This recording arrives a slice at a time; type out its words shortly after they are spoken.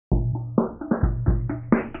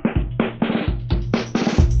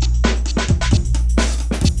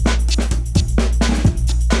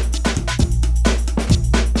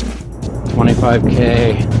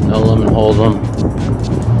25K, no limit hold'em.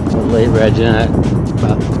 Late reg in it,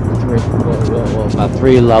 about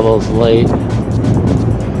three levels late.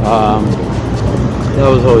 That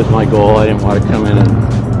was always my goal. I didn't want to come in and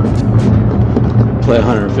play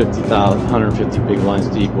 150 big blinds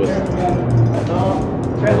deep with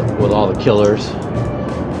all the killers.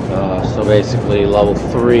 So basically, level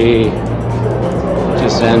 3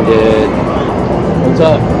 just ended. What's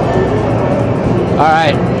up? All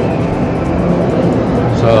right.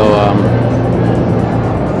 So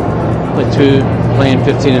playing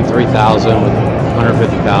 15 and 3,000 with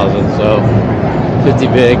 150,000. So 50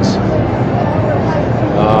 bigs.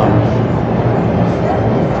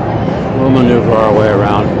 We'll maneuver our way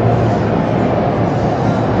around.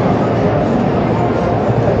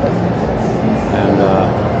 And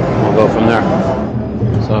we'll go from there.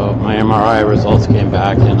 So my MRI results came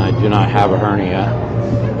back and I do not have a hernia.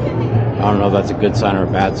 I don't know if that's a good sign or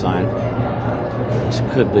a bad sign. This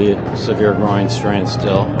could be a severe groin strain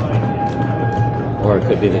still. Or it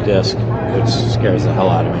could be the disc, which scares the hell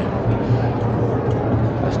out of me.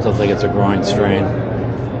 I still think it's a groin strain.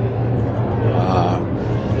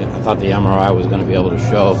 I thought the MRI was going to be able to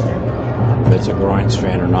show if it's a groin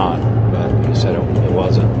strain or not, but he said it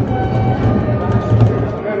wasn't.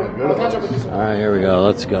 All right, here we go.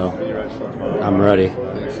 Let's go. I'm ready.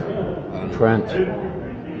 Print.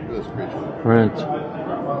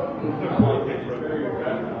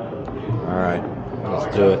 All right, let's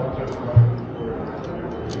do it.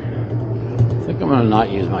 I think I'm going to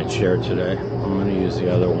not use my chair today. I'm going to use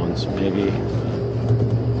the other ones. Maybe,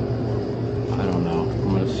 I don't know.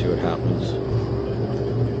 I'm going to see what happens.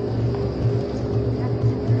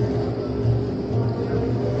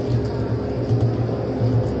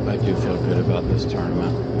 I do feel good about this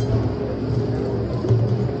tournament.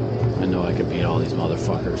 I know I could beat all these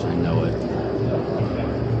motherfuckers. I know it.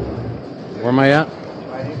 Where am I at?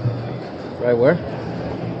 Right where?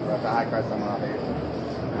 We're at the high card somewhere out here.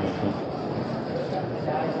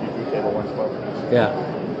 Table 112. Yeah.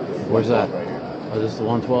 Where's that? Right here. Oh, this is the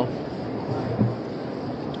 112?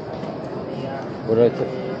 What did I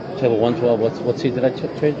table 112? What seat did I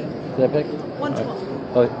change? Did I pick?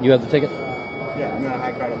 112. Oh, you have the ticket? Yeah, I'm gonna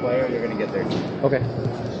high card a player. You're gonna get there. Okay.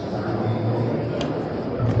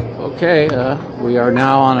 Okay, we are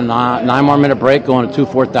now on a 9 more minute break going to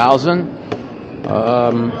 2-4,000.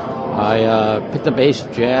 I picked up ace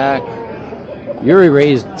jack. Yuri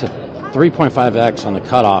raised to 3.5x on the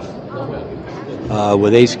cutoff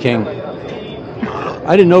with ace king.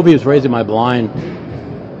 I didn't know if he was raising my blind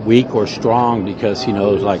weak or strong because he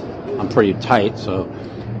knows like I'm pretty tight, so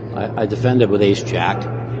I defended with ace jack.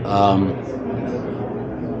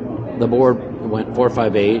 The board went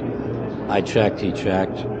 4-5-8. I checked, he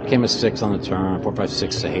checked. Came a 6 on the turn,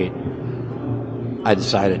 4-5-6-8. I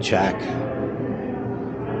decided check.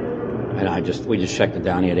 And we just checked it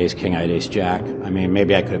down. He had ace king, I had ace jack. I mean,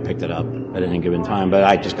 maybe I could have picked it up at any given time, but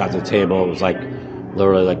I just got to the table. It was like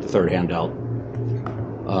literally like the third hand dealt.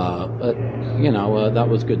 But you know, that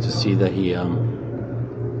was good to see that he,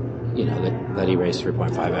 that he raised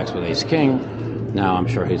 3.5x with ace king. Now I'm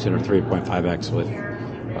sure he's going to 3.5x with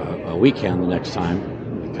a weak hand the next time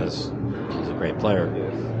because he's a great player.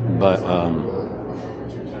 But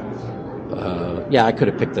yeah, I could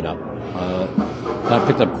have picked it up. I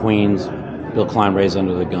picked up queens. Bill Klein raised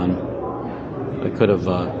under the gun. I could have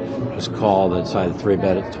just called and decided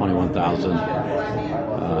 3-bet at 21,000,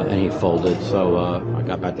 and he folded. So I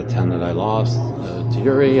got back to 10 that I lost to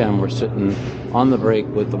Yuri, and we're sitting on the break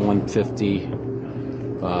with the 150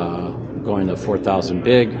 going to 4,000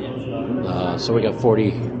 big. So we got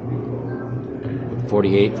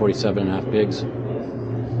 48, 47 and a half bigs.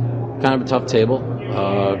 Kind of a tough table.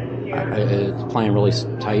 It's playing really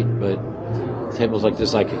tight, but tables like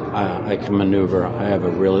this, I can maneuver. I have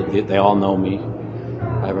they all know me.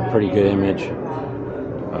 I have a pretty good image.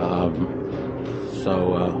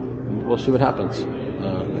 So we'll see what happens.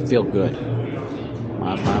 I feel good.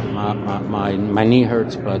 My knee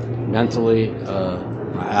hurts, but mentally,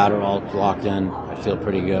 my Adderall's locked in. I feel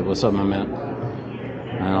pretty good. What's up, my man?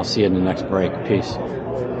 And I'll see you in the next break. Peace.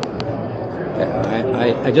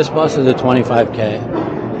 I just busted the 25K.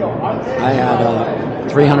 I had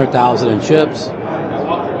 300,000 in chips.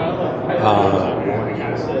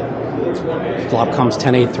 Flop comes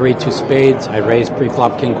 10-8-3, 2 spades. I raise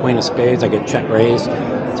pre-flop king queen of spades. I get check raised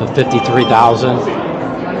to 53,000.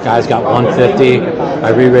 Guy's got 150. I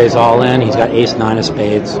re-raise all in. He's got ace 9 of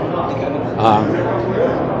spades.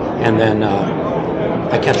 And then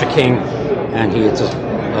I catch a king, and he hits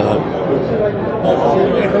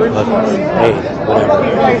But hey, whatever.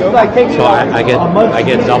 So I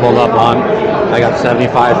get doubled up on. I got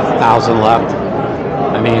 75,000 left.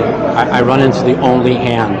 I mean, I run into the only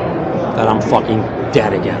hand that I'm fucking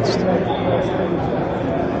dead against.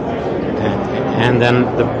 And then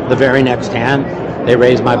the very next hand, they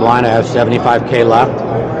raise my blind. I have 75K left.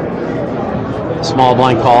 Small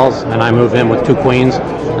blind calls, and I move in with 2 queens,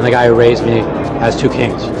 and the guy who raised me has 2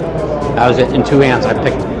 kings. That was it. In 2 hands, I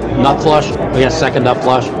picked nut flush against second nut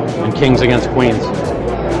flush and kings against queens.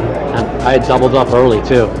 And I had doubled up early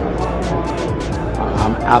too.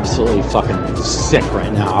 I'm absolutely fucking sick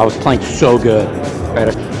right now. I was playing so good. I had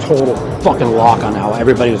a total fucking lock on how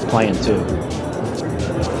everybody was playing too.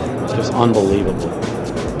 It's just unbelievable.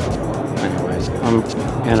 Anyways, I'm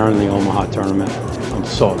entering the Omaha tournament. I'm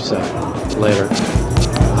so upset. Later.